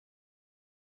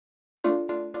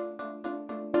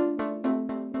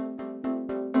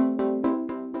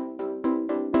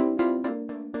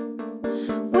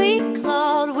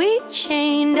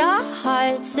chained our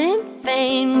hearts in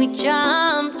vain. We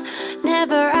jumped,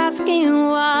 never asking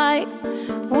why.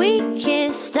 We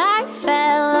kissed, I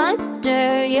fell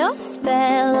under your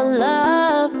spell of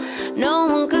love no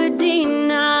one could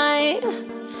deny.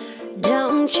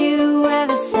 Don't you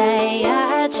ever say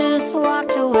I just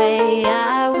walked away.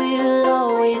 I will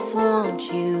always want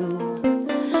you.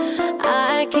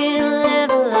 I can't live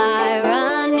a lie,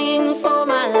 running for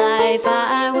my life.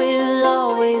 I will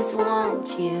always want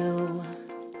you.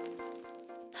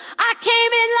 I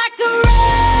came in like a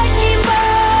wrecking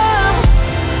ball.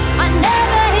 I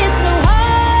never hit so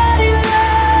hard in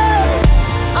love.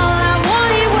 All I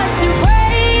wanted was to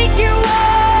break your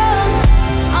walls.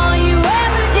 All you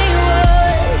ever did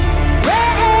was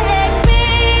wreck me.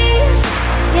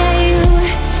 Yeah,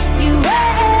 you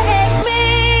wrecked me.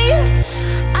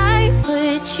 I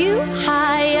put you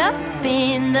high up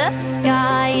in the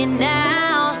sky, and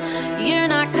now you're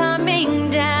not coming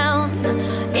down.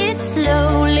 It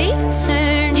slowly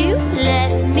turned, you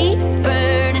let me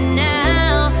burn, and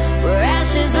now we're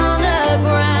ashes on the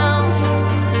ground.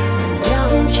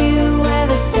 Don't you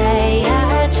ever say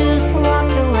I just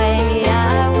walked away.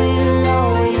 I will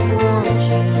always want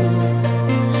you.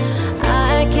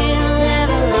 I can't live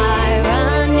a lie,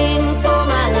 running for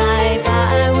my life.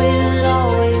 I will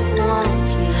always want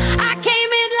you. I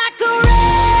came in like a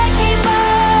wrecking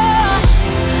ball.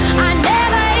 I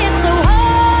never hit so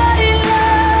hard in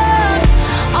love.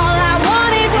 All I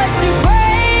wanted was to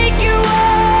break your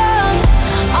walls.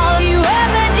 All you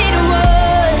ever did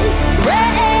was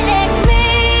wreck me.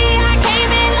 I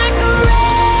came in like a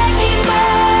wrecking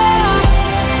ball.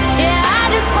 Yeah, I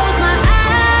just closed my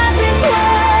eyes and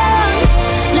swung.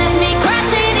 Left me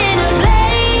crashing in a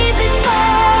blazing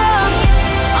fall.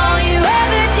 All you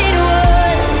ever did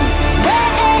was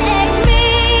wreck me.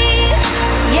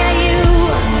 Yeah,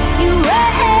 you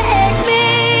wrecked me.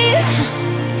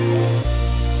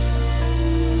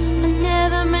 I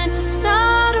never meant to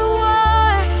start a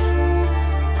war.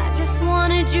 I just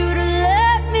wanted you to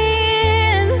let me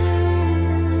in.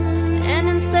 And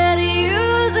instead of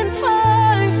using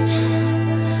force,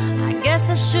 I guess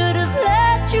I should have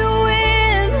let you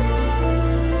in.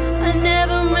 I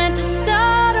never meant to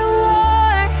start a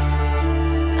war.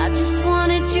 I just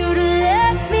wanted you to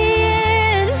let me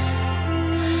in.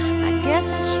 I guess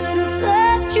I should have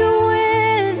let you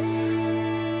in.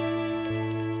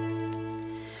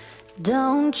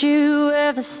 Don't you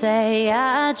ever say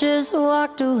I just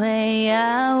walked away.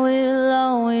 I will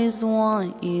always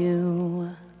want you.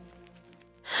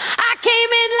 I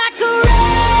came in like a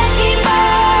wrecking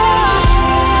ball.